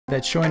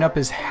that showing up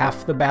is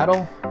half the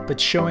battle, but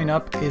showing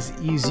up is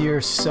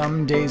easier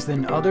some days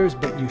than others,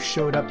 but you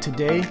showed up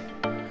today,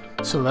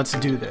 so let's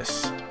do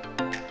this.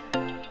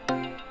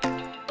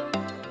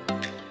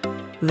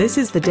 This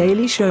is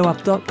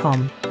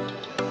theDailyShowUp.com,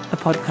 a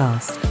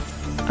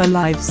podcast, a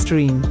live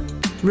stream,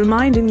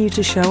 reminding you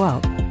to show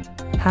up,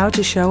 how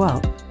to show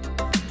up,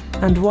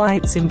 and why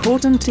it's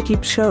important to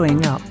keep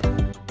showing up.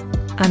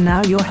 And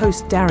now your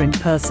host, Darren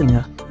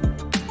Persinger.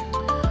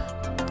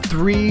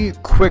 3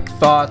 quick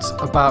thoughts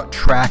about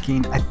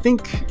tracking. I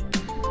think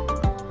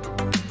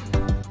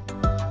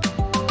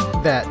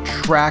that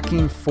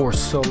tracking for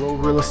solo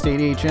real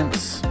estate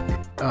agents,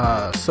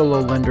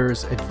 solo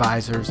lenders,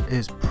 advisors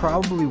is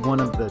probably one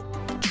of the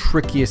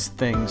trickiest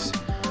things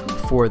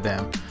for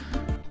them.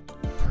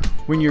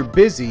 When you're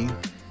busy,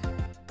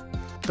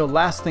 the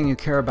last thing you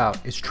care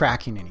about is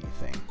tracking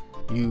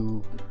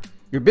anything.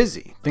 You're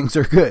busy, things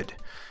are good.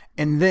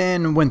 And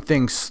then when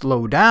things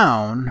slow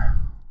down,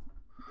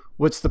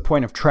 what's the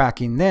point of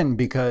tracking then?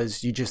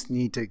 Because you just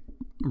need to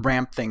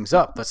ramp things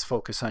up. Let's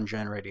focus on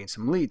generating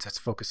some leads. Let's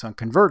focus on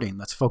converting.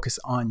 Let's focus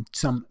on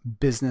some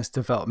business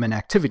development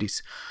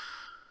activities.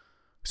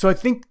 So I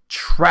think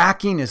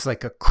tracking is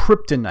like a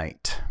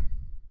kryptonite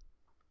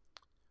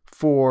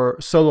for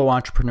solo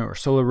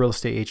entrepreneurs, solo real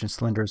estate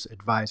agents, lenders,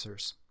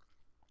 advisors.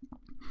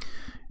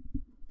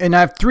 And I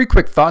have 3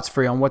 quick thoughts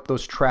for you on what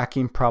those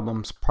tracking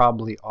problems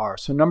probably are.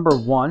 So number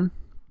 1,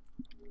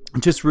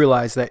 just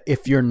realize that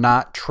if you're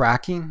not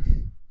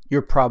tracking,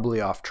 you're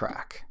probably off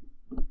track.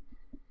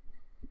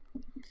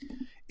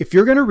 If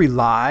you're going to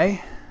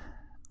rely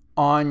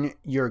on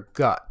your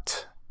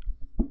gut,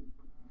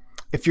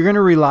 if you're going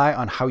to rely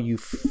on how you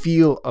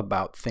feel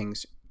about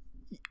things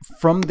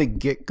from the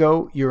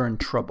get-go, you're in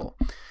trouble.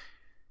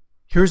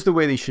 Here's the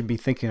way they should be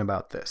thinking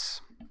about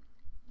this.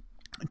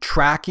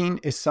 Tracking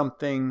is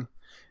something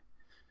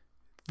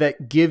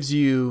that gives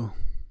you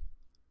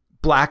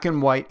black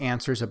and white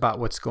answers about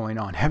what's going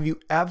on. Have you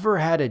ever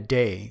had a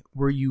day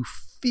where you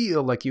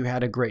feel like you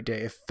had a great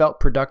day? It felt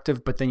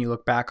productive, but then you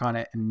look back on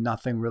it and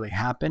nothing really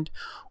happened?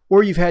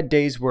 Or you've had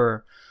days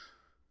where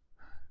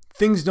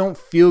things don't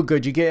feel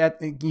good. You get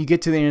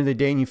to the end of the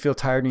day and you feel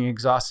tired and you're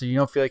exhausted. You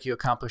don't feel like you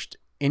accomplished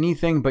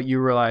anything, but you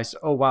realize,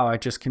 oh wow, I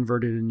just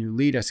converted a new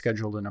lead. I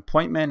scheduled an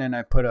appointment and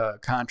I put a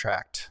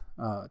contract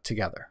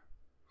together.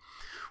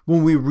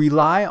 When we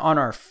rely on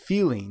our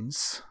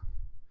feelings,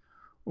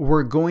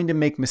 we're going to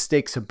make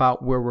mistakes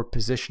about where we're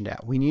positioned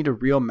at. We need a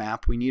real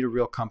map. We need a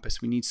real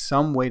compass. We need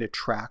some way to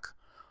track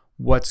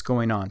what's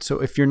going on. So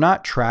if you're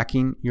not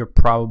tracking, you're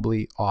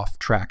probably off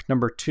track.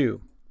 Number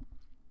 2,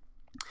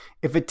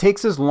 if it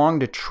takes as long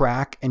to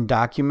track and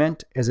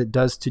document as it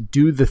does to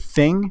do the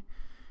thing,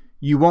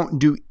 you won't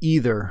do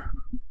either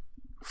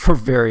for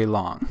very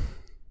long.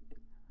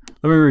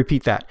 Let me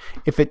repeat that.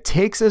 If it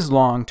takes as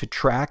long to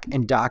track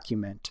and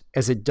document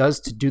as it does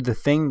to do the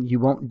thing, you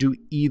won't do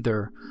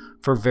either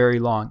for very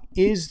long.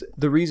 Is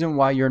the reason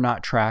why you're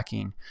not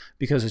tracking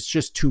because it's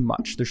just too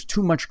much. There's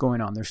too much going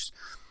on. There's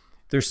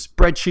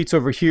spreadsheets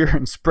over here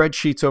and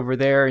spreadsheets over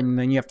there, and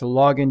then you have to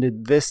log into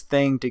this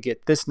thing to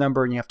get this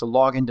number, and you have to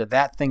log into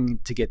that thing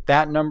to get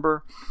that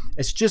number.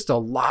 It's just a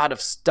lot of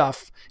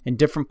stuff in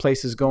different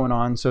places going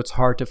on, so it's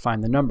hard to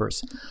find the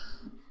numbers.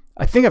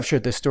 I think I've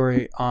shared this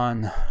story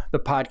on the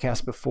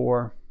podcast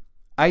before.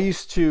 I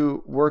used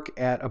to work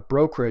at a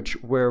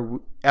brokerage where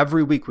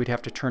every week we'd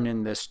have to turn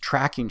in this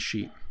tracking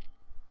sheet.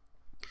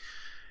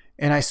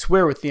 And I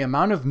swear, with the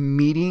amount of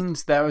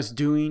meetings that I was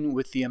doing,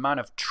 with the amount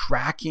of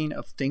tracking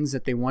of things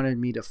that they wanted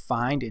me to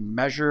find and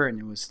measure, and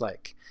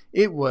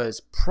it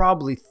was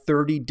probably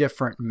 30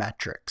 different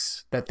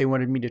metrics that they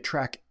wanted me to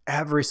track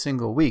every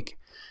single week.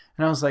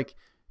 And I was like,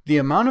 the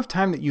amount of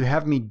time that you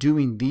have me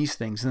doing these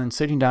things and then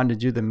sitting down to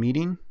do the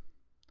meeting,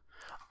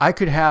 I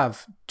could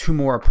have 2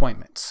 more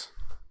appointments.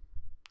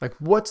 Like,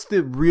 what's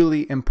the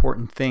really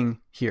important thing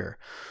here?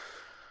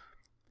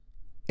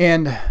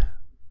 And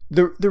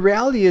the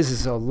reality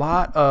is a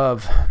lot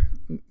of,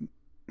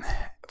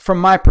 from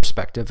my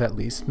perspective at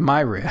least,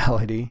 my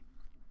reality,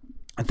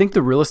 I think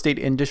the real estate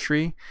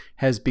industry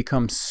has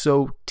become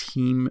so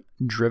team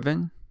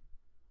driven.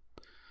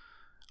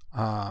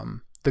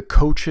 The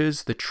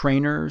coaches, the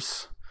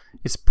trainers,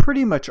 it's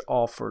pretty much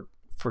all for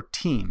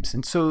teams.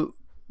 And so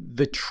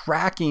the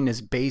tracking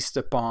is based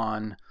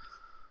upon,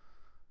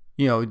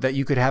 that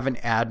you could have an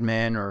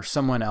admin or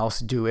someone else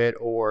do it,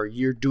 or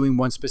you're doing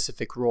one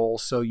specific role,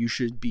 so you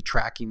should be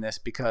tracking this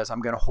because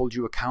I'm going to hold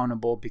you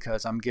accountable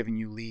because I'm giving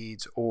you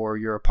leads, or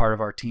you're a part of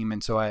our team.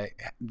 And so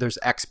there's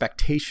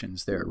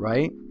expectations there,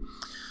 right?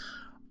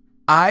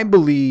 I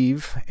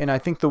believe, and I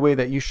think the way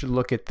that you should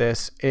look at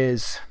this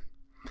is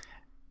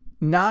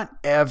not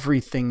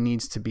everything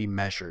needs to be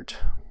measured.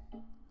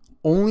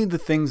 Only the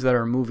things that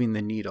are moving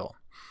the needle.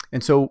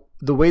 And so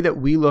the way that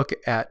we look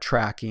at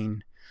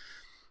tracking,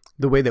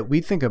 the way that we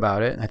think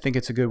about it, and I think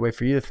it's a good way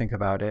for you to think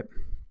about it,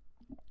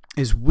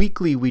 is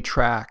weekly we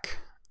track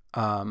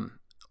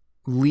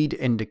lead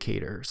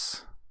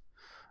indicators.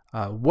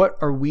 What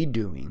are we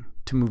doing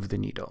to move the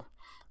needle?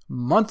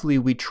 Monthly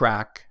we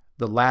track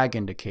the lag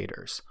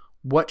indicators.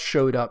 what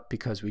showed up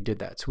because we did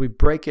that. So we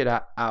break it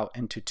out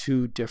into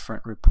 2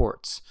 different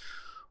reports.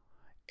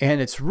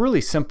 And it's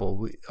really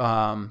simple.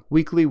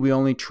 Weekly, we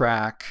only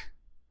track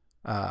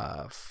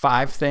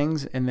 5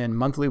 things, and then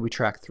monthly, we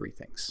track 3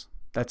 things.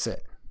 That's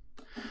it.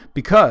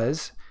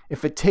 Because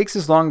if it takes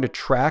as long to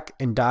track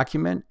and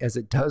document as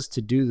it does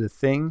to do the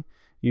thing,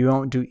 you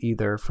won't do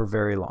either for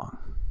very long.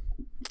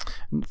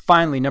 And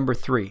finally, number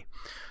 3,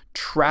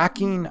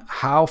 tracking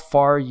how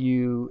far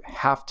you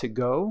have to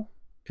go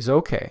is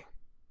okay.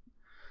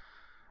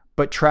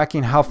 But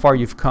tracking how far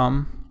you've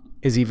come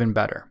is even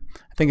better.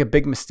 I think a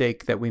big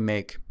mistake that we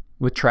make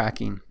with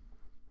tracking,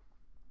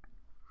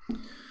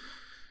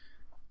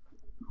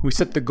 we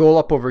set the goal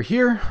up over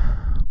here.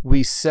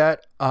 We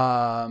set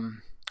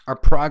our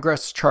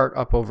progress chart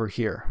up over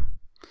here.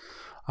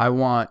 I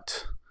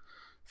want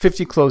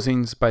 50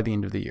 closings by the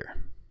end of the year.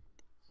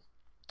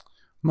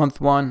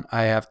 Month 1,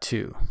 I have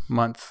 2.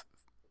 Month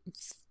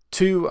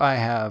 2, I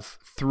have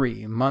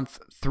 3. Month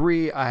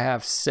 3, I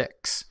have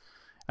 6.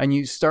 And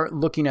you start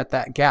looking at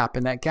that gap,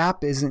 and that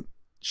gap isn't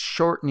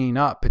shortening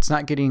up. It's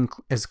not getting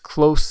as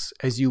close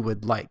as you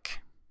would like.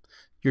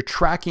 You're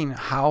tracking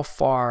how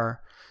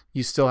far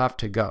you still have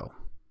to go.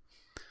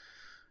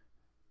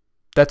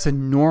 That's a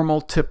normal,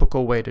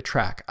 typical way to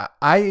track.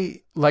 I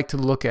like to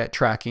look at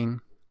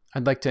tracking.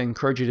 I'd like to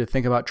encourage you to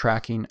think about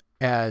tracking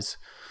as,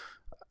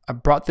 I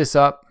brought this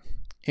up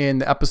in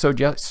the episode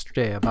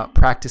yesterday about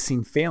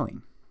practicing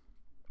failing.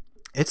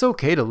 It's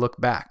okay to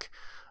look back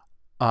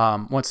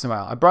once in a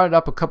while. I brought it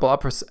up a couple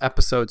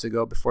episodes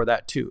ago before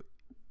that too.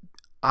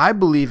 I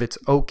believe it's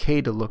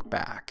okay to look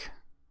back,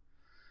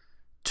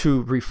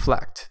 to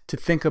reflect, to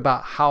think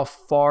about how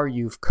far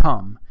you've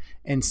come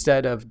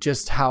instead of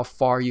just how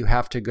far you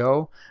have to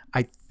go.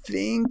 I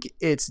think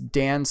it's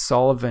Dan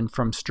Sullivan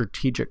from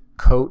Strategic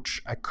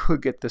Coach. I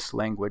could get this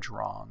language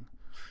wrong.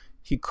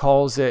 He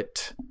calls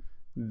it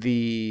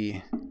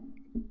the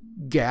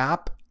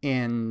gap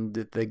and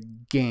the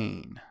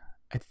gain.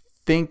 I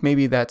think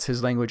maybe that's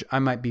his language. I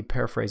might be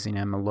paraphrasing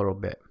him a little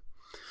bit.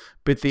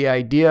 But the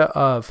idea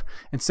of,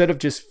 instead of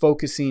just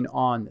focusing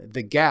on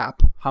the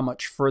gap, how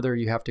much further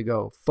you have to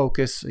go,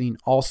 focusing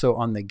also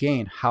on the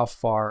gain, how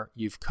far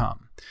you've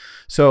come.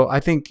 So I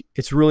think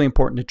it's really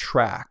important to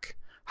track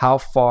how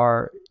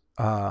far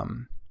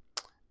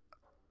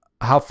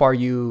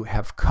you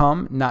have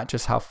come, not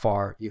just how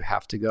far you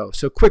have to go.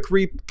 So quick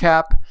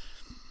recap.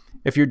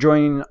 If you're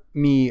joining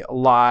me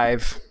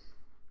live,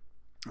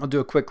 I'll do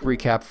a quick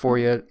recap for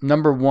you.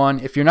 Number 1,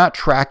 if you're not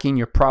tracking,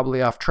 you're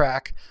probably off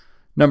track.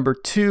 Number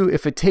 2,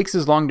 if it takes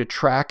as long to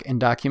track and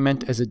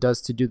document as it does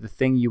to do the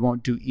thing, you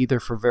won't do either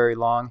for very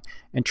long.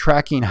 And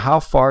tracking how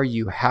far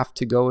you have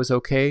to go is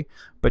okay,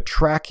 but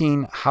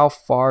tracking how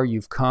far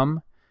you've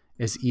come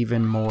is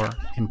even more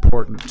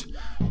important.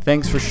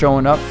 Thanks for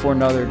showing up for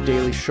another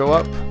Daily Show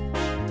Up.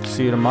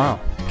 See you tomorrow.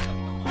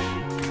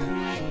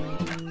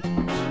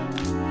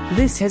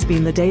 This has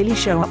been the Daily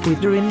Show Up with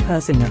Darren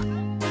Persinger.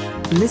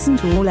 Listen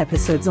to all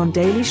episodes on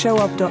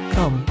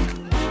dailyshowup.com.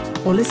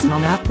 Or listen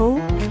on Apple,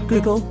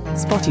 Google,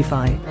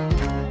 Spotify.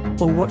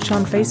 Or watch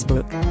on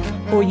Facebook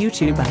or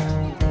YouTube at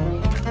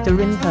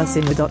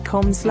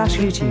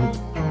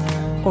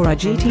darrenpersinger.com/YouTube. Or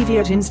IGTV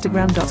at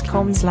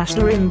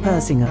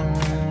instagram.com/darrenpersinger.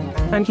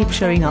 And keep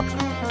showing up.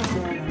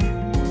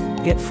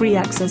 Get free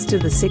access to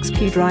the 6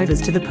 key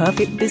drivers to the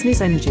perfect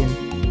business engine.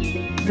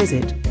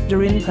 Visit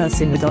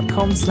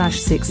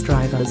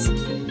darrenpersinger.com/6drivers.